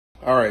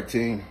All right,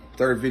 team.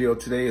 Third video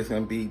today is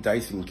going to be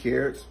dicing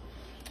carrots.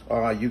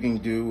 You can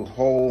do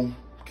whole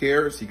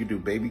carrots. You can do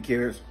baby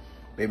carrots.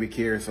 Baby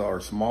carrots are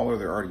smaller.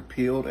 They're already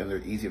peeled and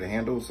they're easy to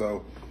handle.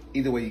 So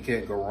either way, you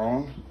can't go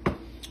wrong.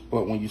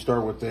 But when you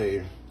start with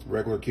a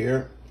regular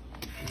carrot,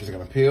 you're just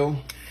going to peel.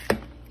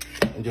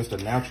 And just a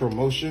natural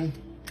motion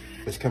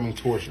is coming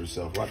towards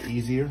yourself. A lot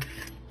easier.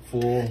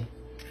 Full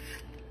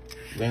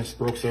length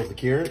strokes of the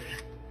carrot.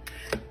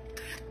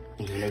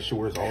 And just make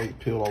sure it's all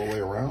peeled all the way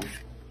around.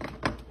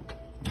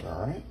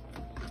 All right.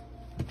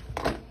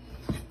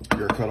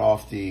 You're gonna cut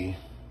off the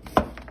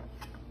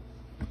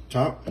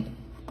top.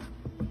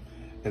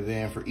 And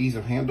then for ease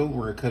of handle,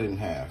 we're gonna cut it in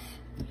half.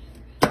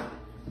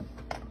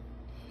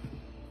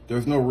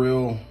 There's no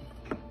real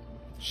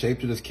shape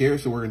to this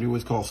carrot, so what we're gonna do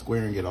is called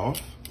squaring it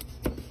off.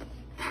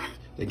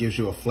 That gives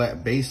you a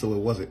flat base so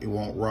it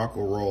won't rock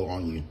or roll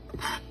on you.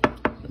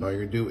 And all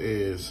you're gonna do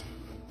is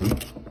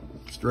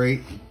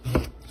straight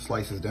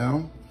slices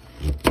down.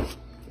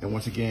 And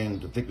once again,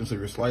 the thickness of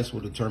your slice will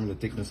determine the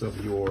thickness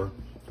of your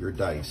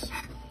dice.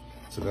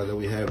 So now that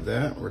we have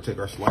that, we're gonna take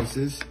our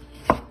slices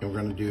and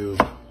we're gonna do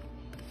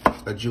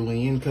a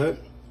julienne cut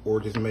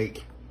or just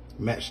make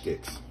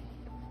matchsticks.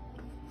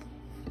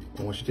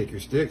 And once you take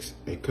your sticks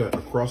and cut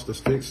across the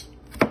sticks,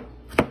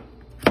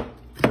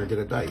 you're gonna get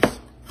a dice.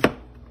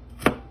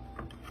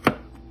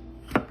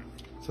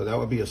 So that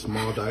would be a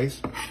small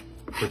dice.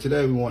 For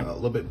today, we want a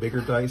little bit bigger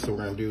dice, so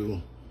we're gonna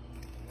do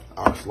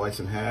our slice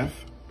in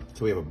half.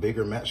 So we have a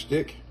bigger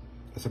matchstick.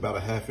 That's about a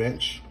 1/2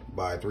 inch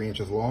by 3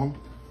 inches long.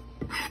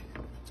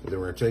 So then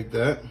we're gonna take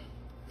that,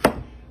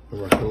 and we're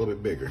gonna cut a little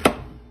bit bigger.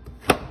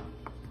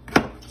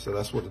 So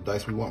that's what the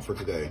dice we want for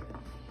today.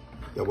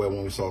 That way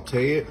when we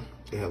saute it,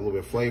 it has a little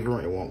bit of flavor,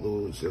 it won't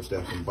lose its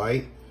depth and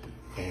bite,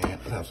 and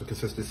it'll have some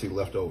consistency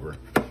left over.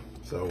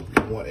 So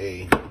we want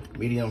a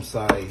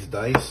medium-sized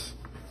dice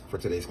for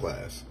today's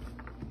class.